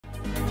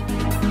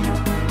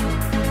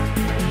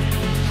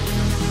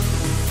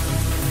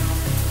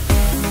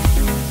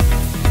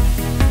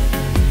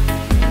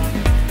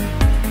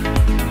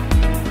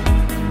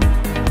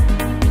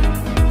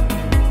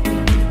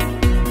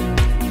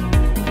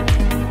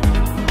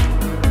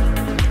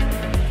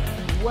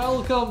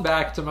Welcome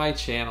back to my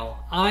channel.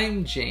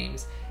 I'm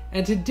James,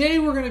 and today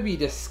we're going to be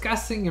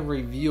discussing and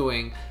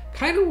reviewing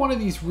kind of one of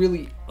these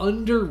really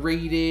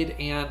underrated,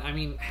 and I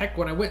mean, heck,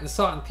 when I went and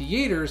saw it in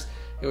theaters,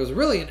 it was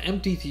really an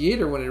empty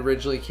theater when it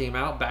originally came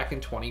out back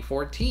in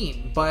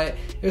 2014. But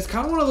it was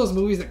kind of one of those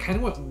movies that kind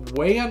of went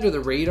way under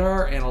the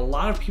radar, and a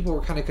lot of people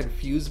were kind of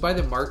confused by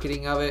the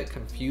marketing of it,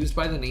 confused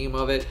by the name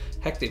of it.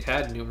 Heck, they've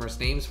had numerous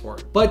names for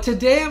it. But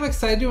today I'm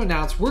excited to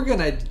announce we're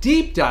gonna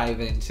deep dive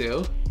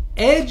into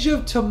Edge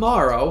of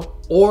Tomorrow,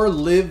 or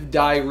Live,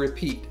 Die,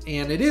 Repeat.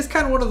 And it is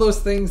kind of one of those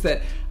things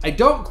that I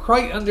don't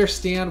quite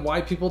understand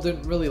why people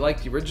didn't really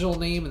like the original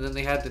name, and then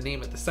they had to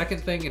name it the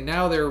second thing, and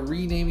now they're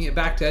renaming it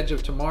back to Edge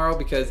of Tomorrow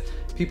because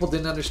people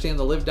didn't understand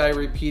the Live, Die,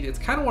 Repeat. It's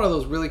kind of one of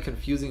those really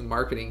confusing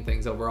marketing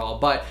things overall.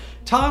 But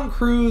Tom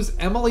Cruise,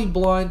 Emily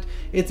Blunt,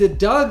 it's a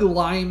Doug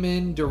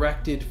Liman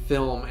directed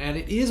film, and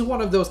it is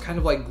one of those kind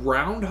of like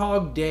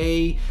Groundhog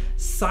Day,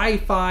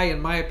 sci-fi, in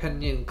my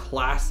opinion,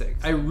 classics.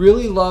 I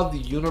really love the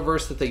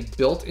universe that they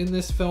built in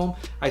this film.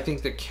 I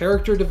think the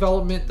character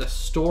development, the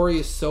story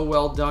is so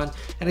well done,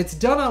 and it's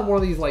done on one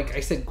of these, like I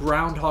said,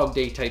 Groundhog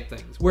Day type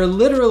things, where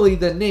literally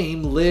the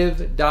name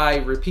Live, Die,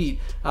 Repeat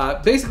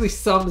basically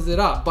sums it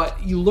up.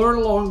 But you learn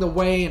along the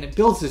way, and it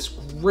builds this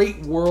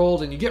great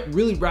world, and you get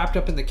really wrapped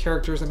up in the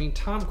characters. I mean,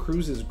 Tom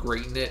Cruise is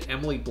great in it,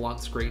 Emily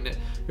Blunt's great in it,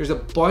 there's a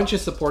bunch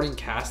of supporting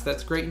cast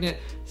that's great in it,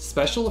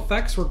 special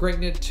effects were great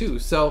in it too.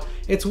 So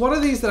it's one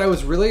of these that I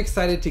was really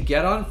excited to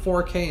get on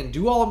 4K and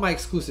do all of my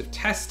exclusive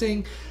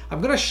testing.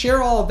 I'm going to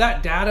share all of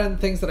that data and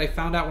things that I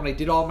found out when I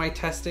did all my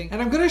testing,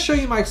 and I'm going to show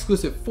you my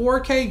exclusive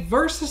 4K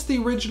versus the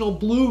original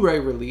Blu-ray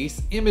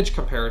release image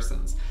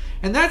comparisons.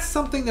 And that's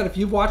something that if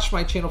you've watched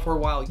my channel for a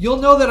while,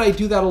 you'll know that I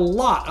do that a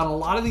lot on a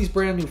lot of these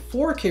brand new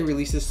 4K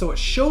releases, so it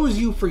shows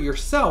you for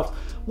yourself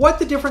what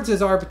the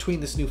differences are between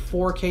this new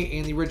 4K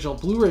and the original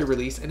Blu-ray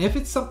release, and if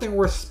it's something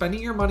worth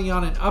spending your money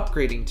on and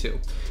upgrading to.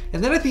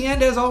 And then at the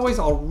end, as always,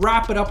 I'll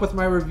wrap it up with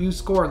my review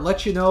score and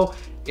let you know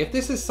if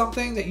this is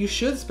something that you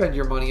should spend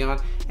your money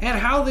on, and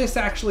how this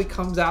actually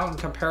comes out in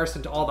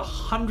comparison to all the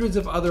hundreds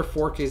of other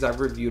 4Ks I've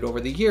reviewed over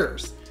the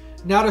years.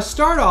 Now, to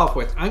start off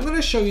with, I'm going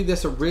to show you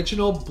this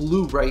original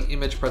Blu-ray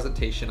image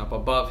presentation up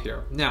above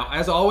here. Now,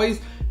 as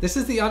always, this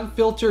is the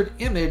unfiltered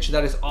image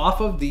that is off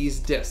of these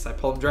discs. I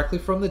pull them directly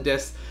from the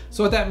discs.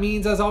 So what that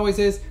means, as always,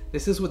 is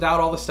this is without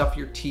all the stuff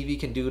your TV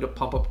can do to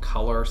pump up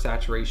color,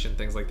 saturation,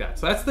 things like that.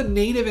 So that's the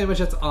native image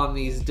that's on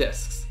these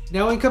discs.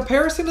 Now, in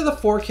comparison to the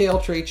 4K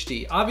Ultra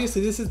HD,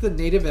 obviously this is the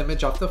native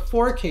image off the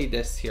 4K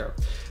discs here.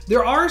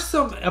 There are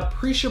some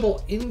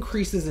appreciable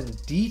increases in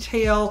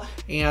detail,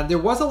 and there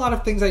was a lot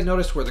of things I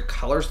noticed where the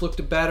colors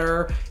looked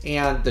better,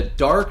 and the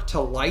dark to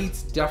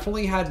lights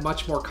definitely had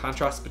much more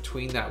contrast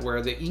between that,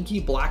 where the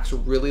inky blacks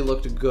really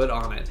looked good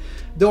on it.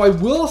 Though I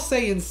will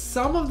say in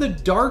some of the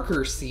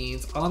darker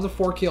scenes on the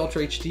 4K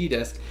Ultra HD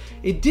disc,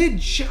 it did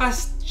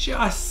just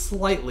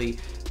slightly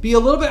be a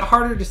little bit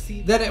harder to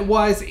see than it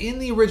was in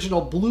the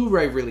original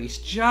Blu-ray release,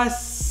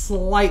 just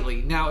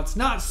slightly. Now, it's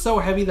not so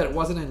heavy that it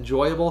wasn't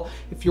enjoyable.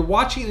 If you're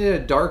watching it in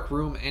a dark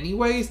room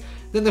anyways,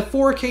 then the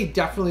 4K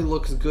definitely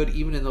looks good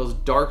even in those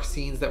dark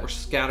scenes that were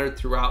scattered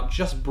throughout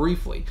just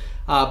briefly.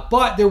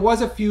 But there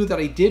was a few that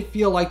I did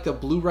feel like the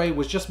Blu-ray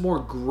was just more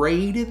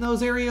grayed in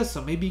those areas,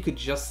 so maybe you could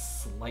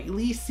just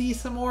slightly see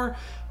some more.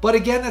 But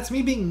again, that's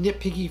me being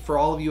nitpicky for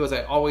all of you, as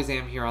I always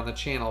am here on the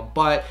channel.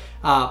 But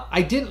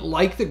I didn't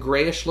like the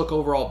grayish look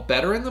overall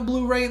better in the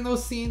Blu-ray in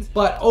those scenes,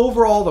 but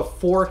overall the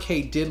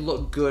 4K did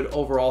look good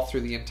overall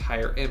through the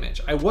entire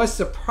image. I was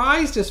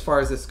surprised as far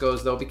as this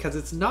goes though, because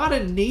it's not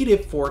a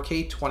native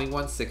 4K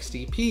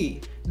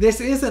 2160p.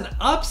 This is an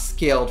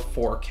upscaled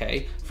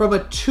 4K from a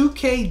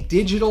 2K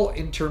digital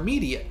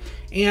intermediate.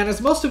 And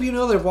as most of you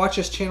know that have watched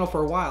this channel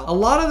for a while, a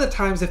lot of the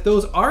times if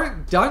those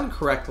aren't done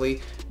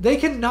correctly, they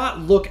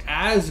cannot look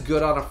as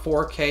good on a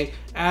 4K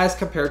as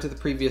compared to the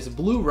previous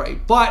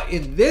Blu-ray. But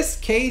in this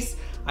case,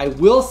 I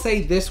will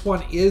say this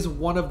one is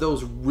one of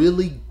those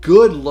really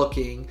good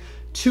looking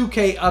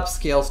 2K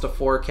upscales to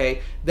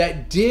 4K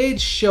that did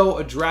show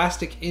a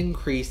drastic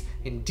increase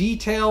in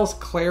details,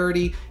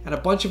 clarity, and a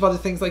bunch of other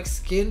things like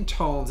skin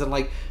tones and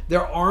like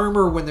their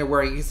armor when they're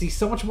wearing. You can see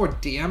so much more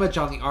damage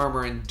on the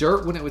armor and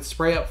dirt when it would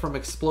spray up from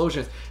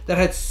explosions that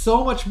had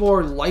so much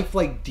more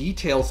lifelike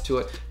details to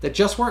it that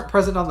just weren't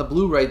present on the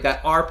Blu-ray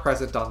that are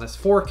present on this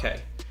 4K.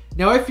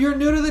 Now, if you're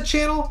new to the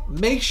channel,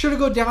 make sure to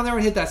go down there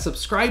and hit that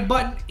subscribe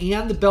button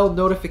and the bell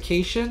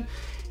notification.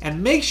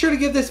 And make sure to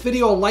give this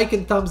video a like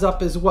and thumbs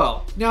up as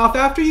well. Now, if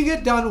after you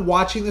get done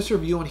watching this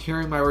review and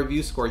hearing my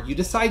review score, you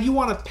decide you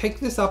want to pick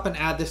this up and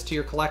add this to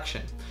your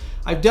collection,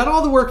 I've done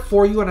all the work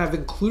for you, and I've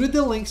included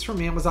the links from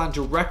Amazon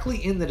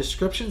directly in the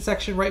description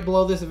section right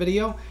below this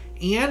video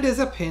and as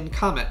a pinned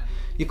comment.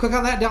 You click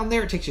on that down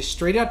there, it takes you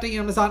straight out to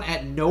Amazon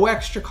at no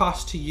extra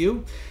cost to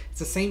you. It's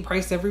the same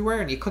price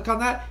everywhere, and you click on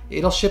that,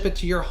 it'll ship it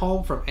to your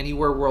home from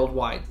anywhere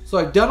worldwide. So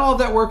I've done all of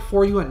that work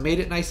for you and made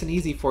it nice and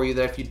easy for you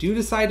that if you do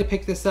decide to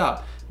pick this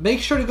up,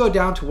 make sure to go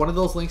down to one of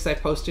those links I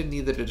posted in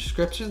either the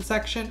description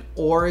section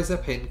or as a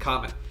pinned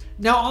comment.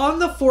 Now, on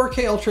the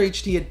 4K Ultra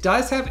HD, it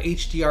does have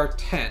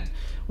HDR10,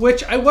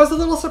 which I was a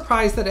little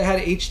surprised that it had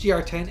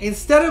HDR10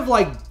 instead of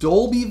like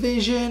Dolby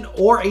Vision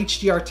or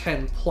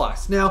HDR10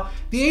 Plus. Now,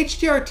 the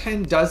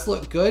HDR10 does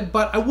look good,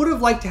 but I would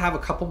have liked to have a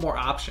couple more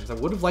options. I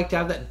would have liked to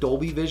have that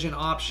Dolby Vision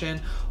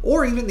option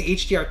or even the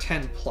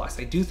HDR10 Plus.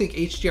 I do think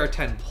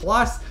HDR10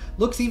 Plus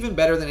looks even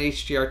better than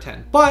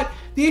HDR10, but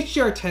the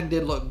HDR10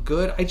 did look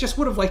good. I just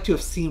would have liked to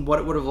have seen what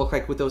it would have looked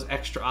like with those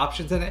extra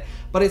options in it,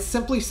 but it's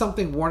simply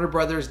something Warner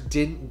Brothers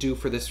didn't do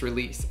for this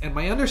release. And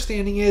my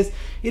understanding is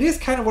it is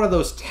kind of one of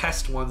those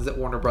test ones that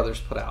Warner Brothers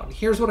put out. And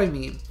here's what I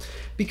mean.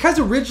 Because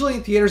originally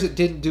in theaters it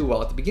didn't do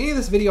well. At the beginning of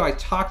this video I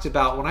talked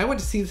about when I went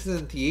to see this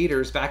in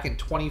theaters back in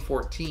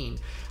 2014,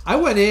 I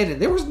went in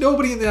and there was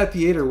nobody in that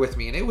theater with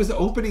me, and it was the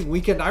opening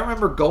weekend. I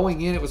remember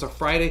going in, it was a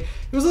Friday,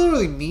 it was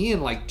literally me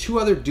and like 2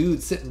 other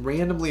dudes sitting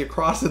randomly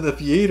across in the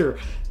theater.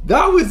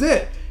 That was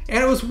it.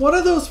 And it was one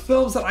of those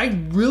films that I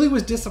really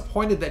was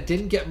disappointed that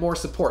didn't get more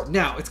support.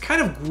 Now, it's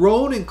kind of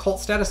grown in cult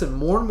status and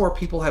more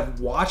people have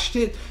watched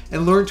it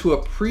and learned to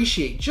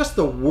appreciate just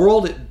the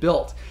world it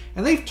built.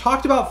 And they've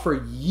talked about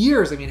for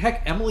years, I mean,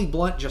 heck, Emily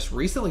Blunt just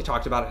recently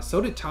talked about it, so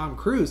did Tom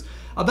Cruise,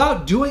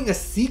 about doing a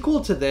sequel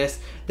to this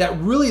that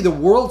really the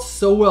world's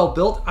so well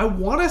built, I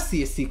want to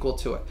see a sequel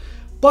to it.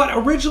 But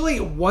originally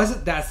it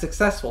wasn't that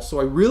successful, so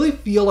I really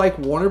feel like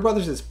Warner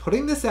Brothers is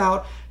putting this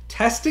out,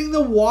 testing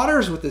the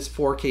waters with this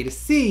 4K to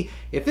see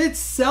if it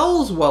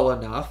sells well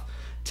enough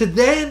to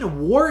then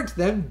warrant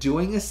them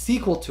doing a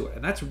sequel to it.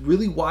 And that's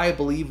really why I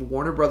believe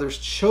Warner Brothers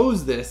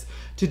chose this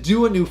to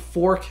do a new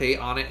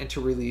 4K on it and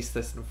to release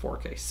this in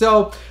 4K.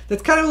 So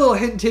that's kind of a little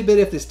hidden tidbit.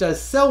 If this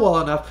does sell well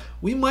enough,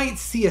 we might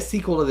see a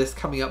sequel to this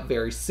coming up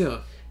very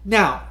soon.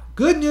 Now,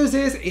 good news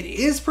is it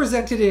is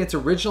presented in its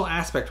original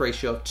aspect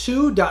ratio of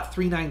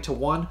 2.39 to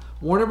 1.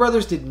 Warner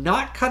Brothers did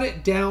not cut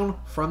it down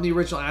from the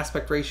original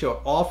aspect ratio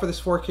at all for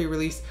this 4K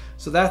release,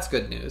 so that's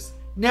good news.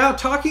 Now,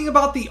 talking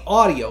about the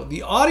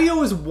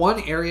audio is one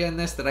area in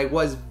this that I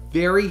was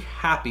very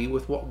happy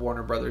with what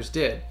Warner Brothers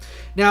did.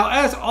 Now,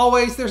 as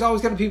always, there's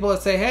always going to be people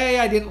that say, hey,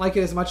 I didn't like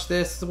it as much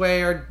this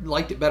way or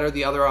liked it better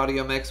the other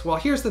audio mix. Well,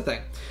 here's the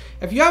thing.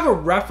 If you have a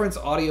reference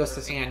audio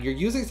system and you're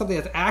using something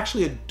that's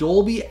actually a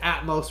Dolby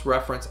Atmos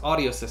reference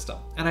audio system,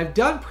 and I've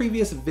done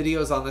previous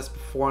videos on this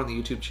before on the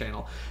YouTube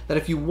channel, that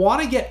if you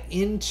want to get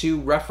into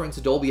reference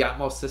Dolby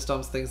Atmos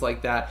systems, things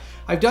like that,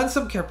 I've done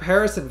some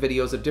comparison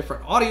videos of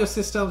different audio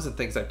systems and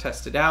things I've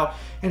tested out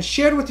and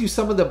shared with you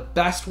some of the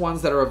best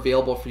ones that are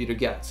available for you to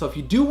get. So if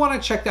you do want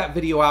to check that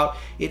video out,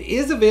 it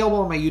is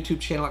available on my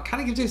YouTube channel. It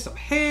kind of gives you some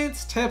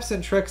hints, tips,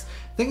 and tricks,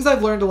 things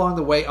I've learned along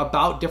the way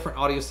about different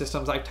audio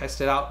systems. I've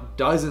tested out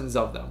dozens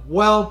of them.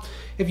 Well,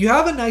 if you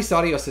have a nice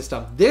audio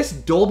system, this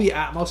Dolby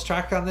Atmos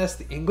track on this,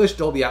 the English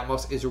Dolby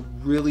Atmos, is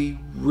really,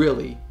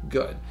 really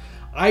good.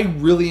 I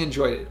really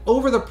enjoyed it.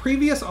 Over the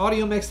previous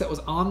audio mix that was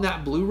on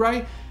that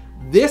Blu-ray,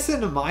 this,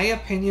 in my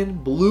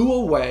opinion, blew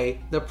away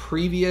the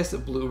previous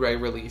Blu-ray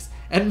release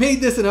and made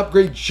this an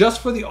upgrade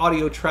just for the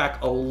audio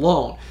track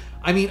alone.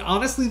 I mean,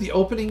 honestly, the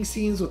opening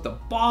scenes with the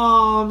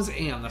bombs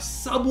and the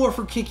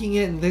subwoofer kicking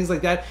in and things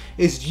like that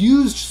is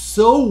used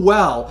so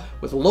well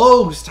with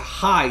lows to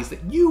highs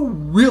that you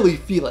really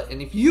feel it.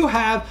 And if you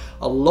have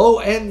a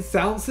low-end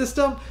sound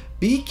system,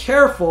 be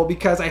careful,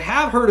 because I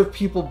have heard of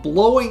people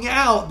blowing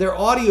out their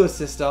audio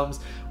systems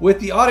with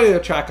the audio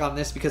track on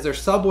this because their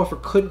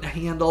subwoofer couldn't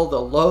handle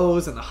the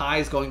lows and the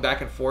highs going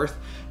back and forth.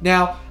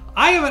 Now,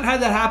 I haven't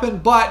had that happen,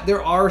 but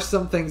there are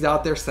some things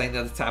out there saying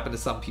that it's happened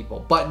to some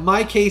people. But in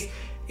my case,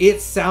 it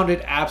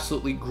sounded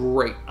absolutely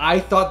great. I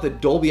thought the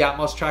Dolby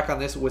Atmos track on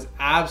this was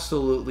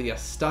absolutely a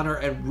stunner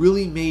and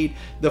really made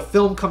the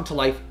film come to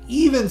life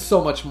even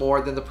so much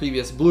more than the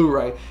previous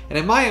Blu-ray. And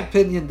in my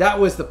opinion, that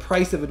was the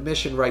price of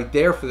admission right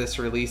there for this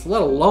release,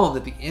 let alone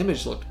that the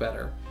image looked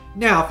better.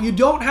 Now, if you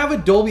don't have a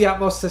Dolby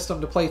Atmos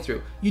system to play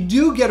through, you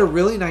do get a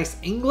really nice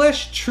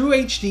English True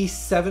HD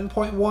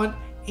 7.1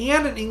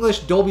 and an English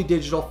Dolby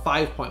Digital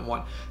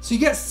 5.1. So you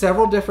get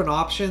several different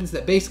options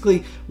that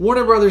basically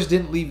Warner Brothers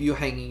didn't leave you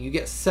hanging. You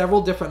get several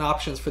different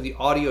options for the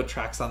audio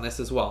tracks on this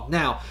as well.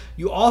 Now,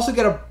 you also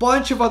get a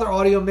bunch of other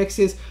audio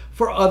mixes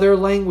for other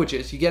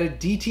languages. You get a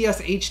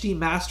DTS HD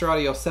Master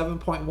Audio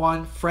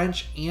 7.1,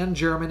 French and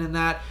German in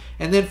that.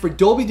 And then for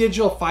Dolby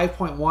Digital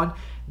 5.1,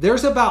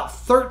 there's about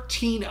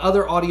 13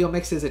 other audio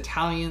mixes,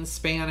 Italian,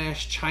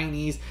 Spanish,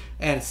 Chinese,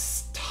 and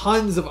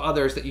tons of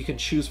others that you can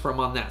choose from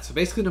on that. So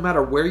basically, no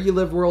matter where you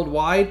live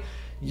worldwide,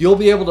 you'll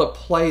be able to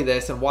play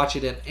this and watch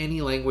it in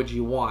any language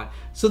you want.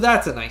 So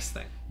that's a nice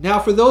thing. Now,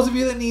 for those of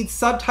you that need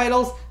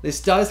subtitles,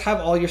 this does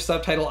have all your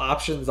subtitle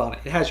options on it.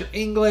 It has your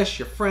English,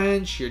 your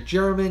French, your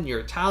German,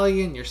 your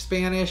Italian, your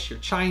Spanish, your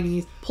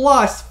Chinese,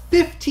 plus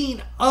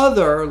 15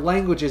 other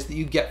languages that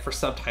you get for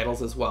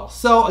subtitles as well.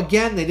 So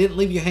again, they didn't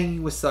leave you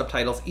hanging with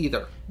subtitles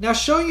either. Now,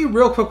 showing you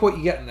real quick what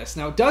you get in this.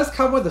 Now, it does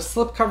come with a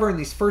slipcover in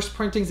these first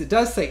printings. It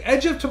does say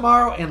Edge of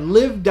Tomorrow and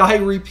Live, Die,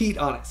 Repeat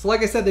on it. So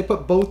like I said, they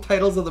put both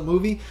titles of the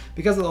movie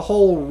because of the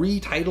whole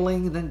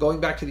retitling and then going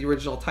back to the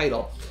original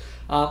title.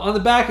 On the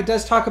back, it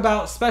does talk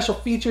about special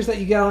features that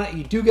you get on it.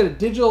 You do get a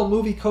digital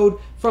movie code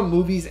from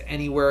Movies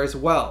Anywhere as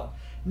well.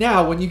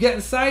 Now, when you get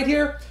inside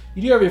here,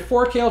 You do have your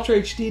 4K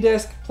Ultra HD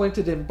disc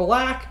printed in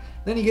black.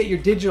 Then you get your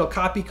digital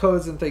copy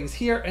codes and things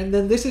here. And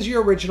then this is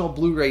your original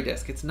Blu-ray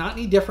disc. It's not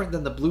any different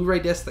than the Blu-ray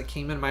disc that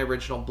came in my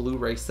original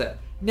Blu-ray set.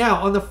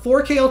 Now, on the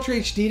 4K Ultra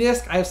HD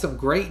disc, I have some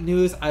great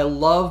news. I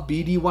love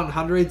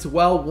BD100s.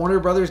 Well, Warner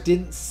Brothers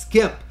didn't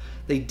skimp.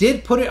 They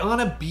did put it on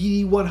a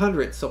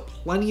BD100, so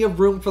plenty of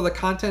room for the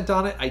content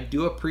on it. I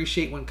do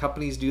appreciate when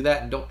companies do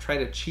that and don't try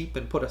to cheap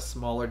and put a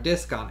smaller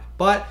disc on it.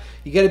 But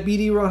you get a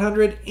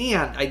BD100,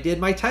 and I did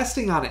my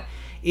testing on it.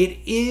 It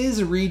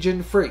is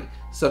region free.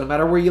 So no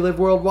matter where you live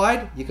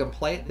worldwide, you can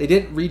play it. They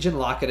didn't region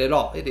lock it at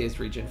all. It is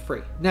region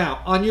free.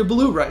 Now, on your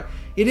Blu-ray,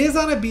 it is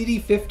on a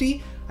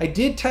BD50. I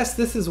did test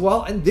this as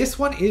well, and this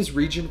one is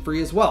region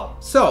free as well.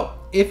 So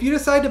if you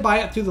decide to buy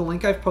it through the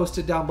link I've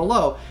posted down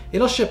below,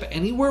 it'll ship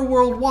anywhere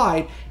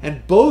worldwide,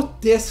 and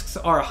both discs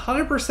are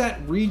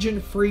 100%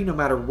 region free no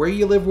matter where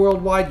you live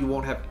worldwide. You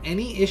won't have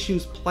any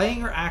issues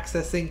playing or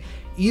accessing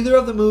either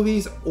of the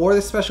movies or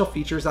the special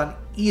features on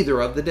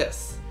either of the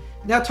discs.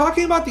 Now,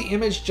 talking about the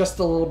image just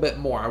a little bit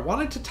more, I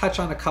wanted to touch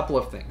on a couple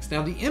of things.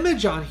 Now, the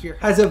image on here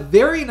has a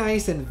very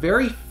nice and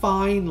very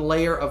fine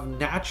layer of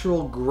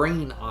natural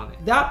grain on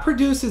it. That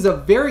produces a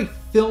very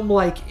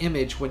film-like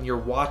image when you're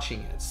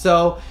watching it.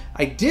 So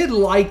I did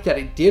like that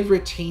it did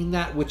retain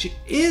that, which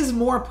is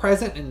more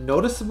present and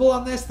noticeable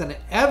on this than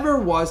it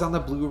ever was on the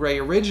Blu-ray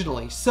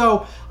originally.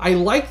 So I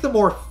like the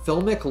more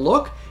filmic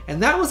look,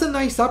 and that was a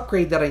nice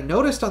upgrade that I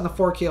noticed on the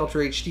 4K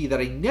Ultra HD that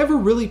I never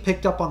really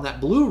picked up on that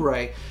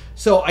Blu-ray.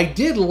 So I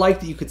did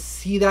like that you could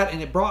see that,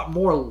 and it brought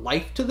more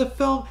life to the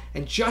film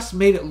and just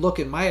made it look,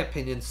 in my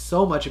opinion,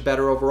 so much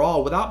better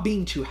overall without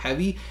being too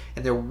heavy,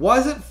 and there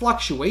wasn't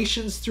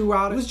fluctuations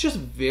throughout. It was just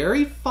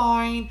very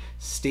fine,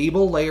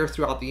 stable layer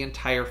throughout the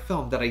entire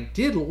film that I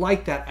did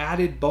like that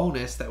added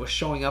bonus that was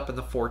showing up in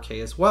the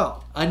 4K as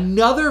well.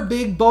 Another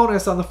big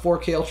bonus on the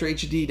 4K Ultra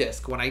HD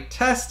disc, when I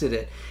tested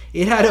it,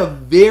 it had a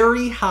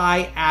very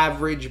high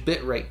average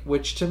bitrate,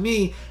 which to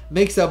me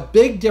makes a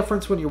big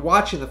difference when you're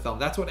watching the film.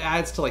 That's what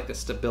adds to like the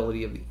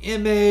stability of the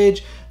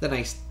image, the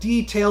nice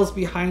details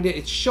behind it.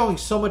 It's showing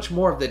so much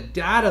more of the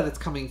data that's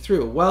coming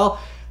through. Well,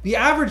 the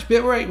average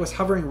bitrate was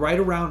hovering right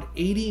around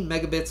 80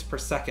 megabits per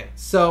second.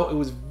 So it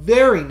was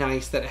very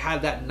nice that it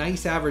had that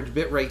nice average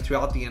bitrate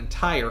throughout the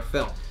entire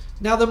film.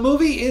 Now, the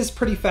movie is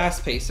pretty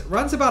fast-paced. It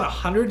runs about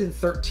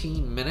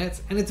 113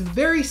 minutes, and it's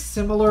very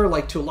similar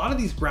like to a lot of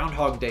these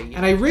Groundhog Day.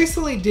 And I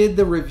recently did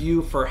the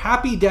review for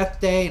Happy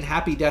Death Day and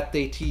Happy Death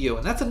Day to You,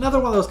 and that's another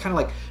one of those kind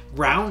of like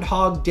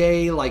Groundhog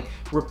Day, like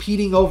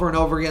repeating over and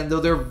over again,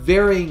 though they're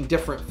varying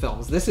different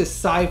films. This is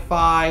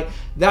sci-fi.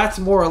 That's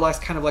more or less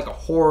kind of like a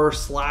horror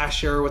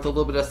slasher with a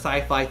little bit of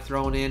sci-fi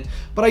thrown in,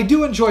 but I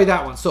do enjoy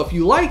that one. So if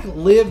you like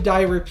Live,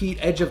 Die, Repeat,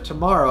 Edge of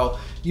Tomorrow,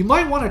 you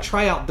might want to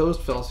try out those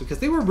films because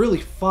they were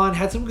really fun,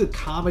 had some good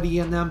comedy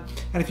in them.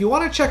 And if you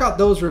want to check out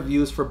those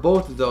reviews for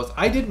both of those,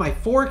 I did my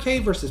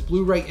 4K versus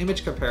Blu-ray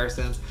image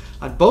comparisons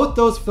on both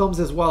those films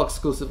as well,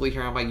 exclusively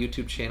here on my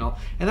YouTube channel,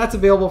 and that's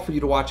available for you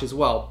to watch as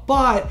well.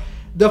 But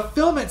the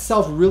film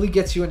itself really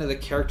gets you into the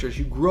characters.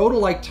 You grow to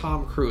like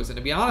Tom Cruise, and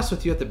to be honest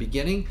with you, at the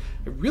beginning,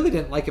 I really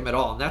didn't like him at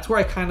all, and that's where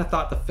I kind of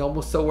thought the film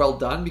was so well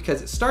done,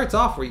 because it starts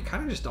off where you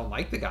kind of just don't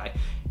like the guy,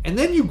 and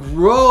then you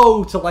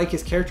grow to like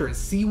his character and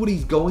see what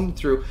he's going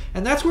through,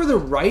 and that's where the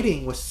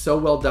writing was so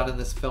well done in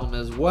this film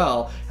as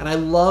well. And I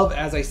love,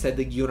 as I said,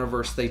 the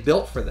universe they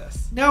built for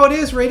this. Now, it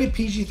is rated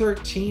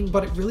PG-13,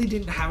 but it really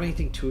didn't have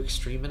anything too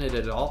extreme in it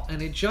at all,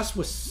 and it just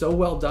was so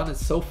well done and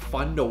so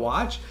fun to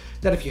watch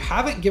that if you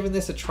haven't given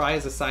this a try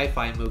as a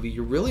sci-fi movie,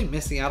 you're really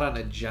missing out on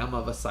a gem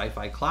of a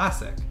sci-fi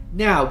classic.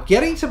 Now,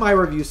 getting to my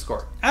review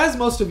score. As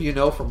most of you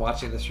know from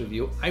watching this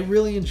review, I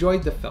really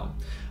enjoyed the film.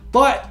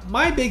 But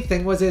my big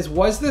thing was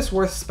this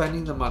worth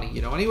spending the money?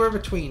 You know, anywhere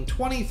between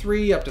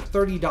 $23 up to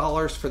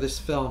 $30 for this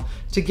film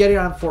to get it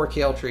on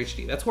 4K Ultra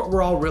HD. That's what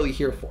we're all really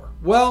here for.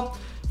 Well,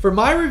 for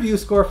my review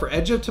score for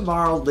Edge of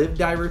Tomorrow, Live,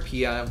 Die,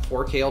 Repeat on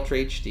 4K Ultra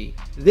HD,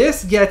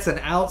 this gets an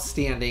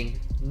outstanding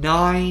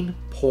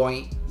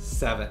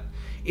 9.7.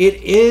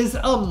 It is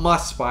a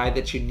must-buy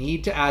that you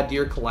need to add to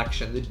your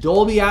collection. The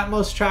Dolby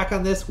Atmos track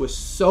on this was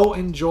so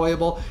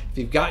enjoyable. If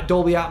you've got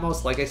Dolby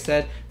Atmos, like I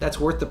said, that's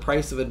worth the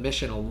price of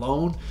admission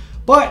alone.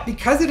 But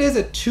because it is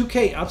a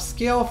 2K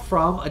upscale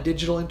from a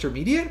digital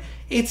intermediate,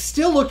 it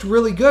still looked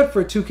really good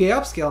for a 2K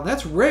upscale, and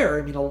that's rare.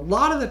 I mean, a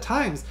lot of the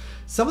times,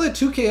 some of the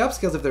 2K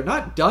upscales, if they're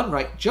not done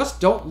right, just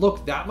don't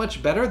look that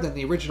much better than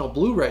the original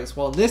Blu-rays.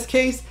 Well, in this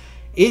case,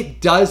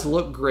 it does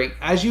look great.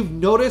 As you've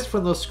noticed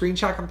from those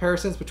screenshot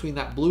comparisons between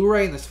that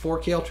Blu-ray and this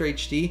 4K Ultra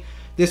HD,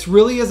 this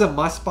really is a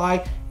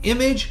must-buy.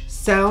 Image,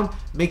 sound,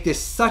 make this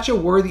such a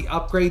worthy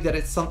upgrade that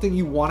it's something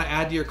you want to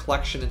add to your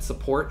collection and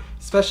support,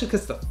 especially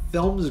because the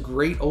film's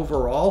great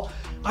overall.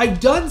 I've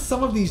done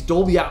some of these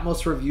Dolby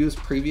Atmos reviews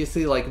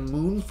previously, like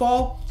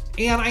Moonfall,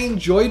 And I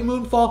enjoyed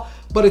Moonfall,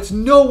 but it's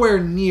nowhere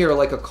near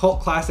like a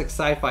cult classic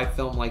sci-fi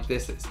film like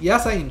this is.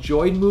 Yes, I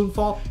enjoyed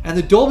Moonfall, and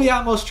the Dolby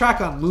Atmos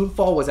track on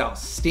Moonfall was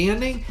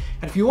outstanding.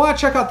 And if you want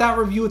to check out that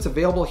review, it's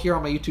available here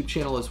on my YouTube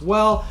channel as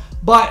well.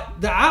 But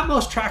the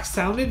Atmos track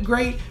sounded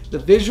great, the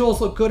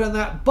visuals look good on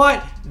that,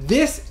 but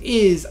this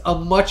is a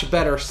much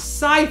better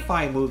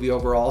sci-fi movie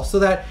overall, so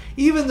that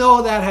even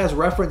though that has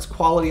reference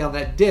quality on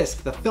that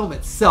disc, the film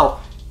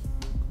itself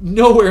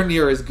nowhere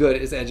near as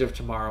good as Edge of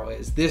Tomorrow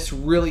is. This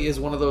really is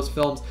one of those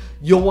films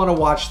you'll want to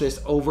watch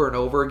this over and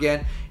over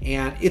again,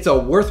 and it's a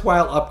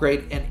worthwhile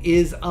upgrade and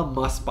is a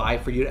must-buy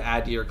for you to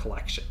add to your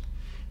collection.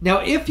 Now,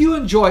 if you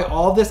enjoy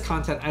all this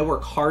content I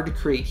work hard to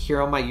create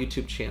here on my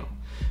YouTube channel,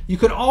 you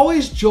can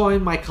always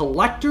join my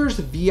Collectors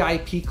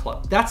VIP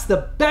Club. That's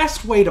the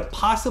best way to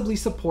possibly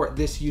support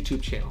this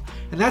YouTube channel.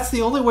 And that's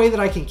the only way that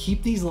I can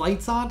keep these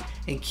lights on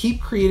and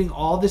keep creating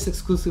all this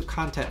exclusive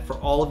content for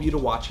all of you to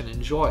watch and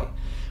enjoy.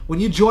 When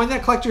you join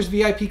that Collectors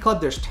VIP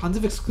Club, there's tons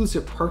of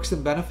exclusive perks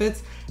and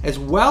benefits, as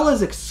well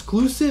as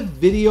exclusive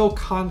video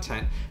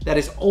content that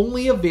is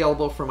only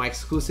available for my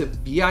exclusive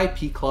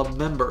VIP Club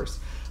members.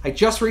 I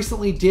just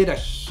recently did a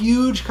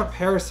huge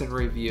comparison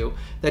review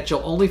that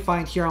you'll only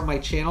find here on my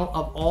channel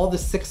of all the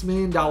 $6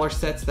 million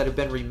sets that have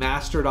been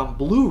remastered on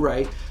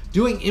Blu-ray,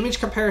 doing image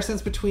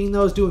comparisons between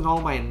those, doing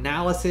all my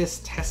analysis,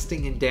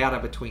 testing, and data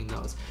between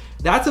those.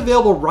 That's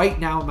available right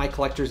now in my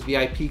Collectors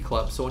VIP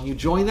Club. So when you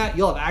join that,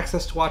 you'll have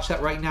access to watch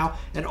that right now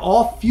and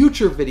all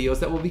future videos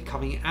that will be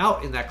coming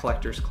out in that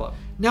Collectors Club.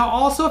 Now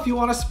also, if you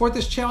want to support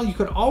this channel, you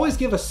can always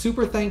give a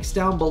super thanks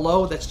down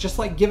below. That's just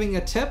like giving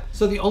a tip.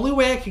 So the only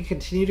way I can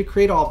continue to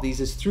create all of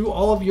these is through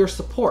all of your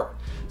support.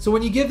 So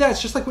when you give that,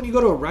 it's just like when you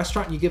go to a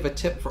restaurant and you give a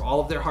tip for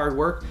all of their hard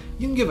work.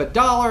 You can give $1,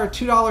 $2,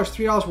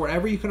 $3,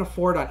 whatever you can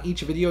afford on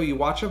each video you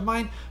watch of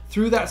mine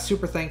through that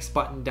super thanks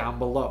button down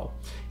below.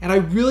 And I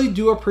really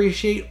do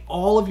appreciate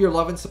all of your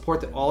love and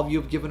support that all of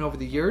you have given over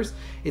the years.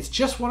 It's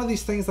just one of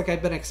these things, like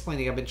I've been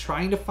explaining. I've been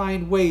trying to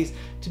find ways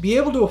to be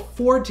able to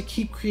afford to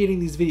keep creating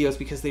these videos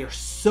because they are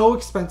so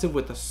expensive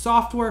with the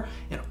software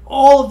and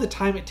all of the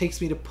time it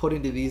takes me to put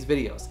into these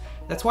videos.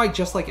 That's why,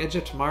 just like Edge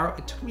of Tomorrow,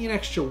 it took me an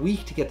extra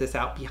week to get this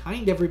out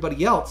behind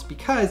everybody else,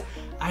 because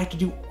I have to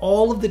do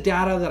all of the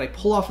data that I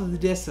pull off of the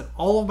discs and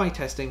all of my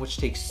testing, which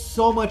takes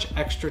so much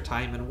extra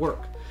time and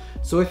work.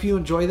 So if you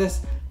enjoy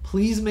this,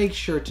 please make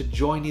sure to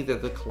join either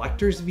the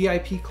Collectors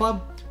VIP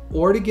Club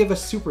or to give a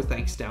super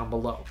thanks down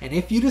below. And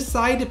if you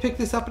decide to pick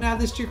this up and add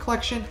this to your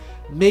collection,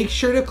 make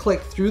sure to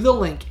click through the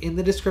link in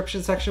the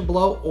description section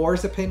below or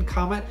as a pinned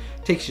comment.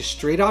 It takes you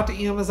straight out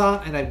to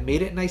Amazon, and I've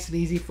made it nice and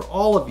easy for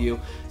all of you.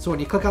 So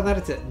when you click on that,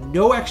 it's at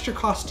no extra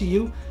cost to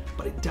you,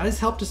 but it does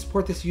help to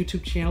support this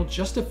YouTube channel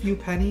just a few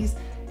pennies,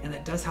 and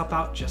it does help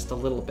out just a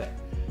little bit.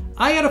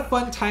 I had a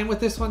fun time with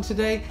this one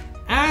today.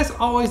 As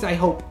always, I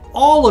hope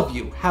all of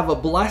you have a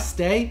blessed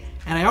day,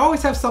 and I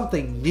always have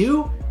something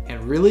new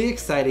and really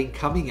exciting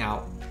coming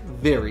out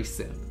very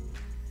soon.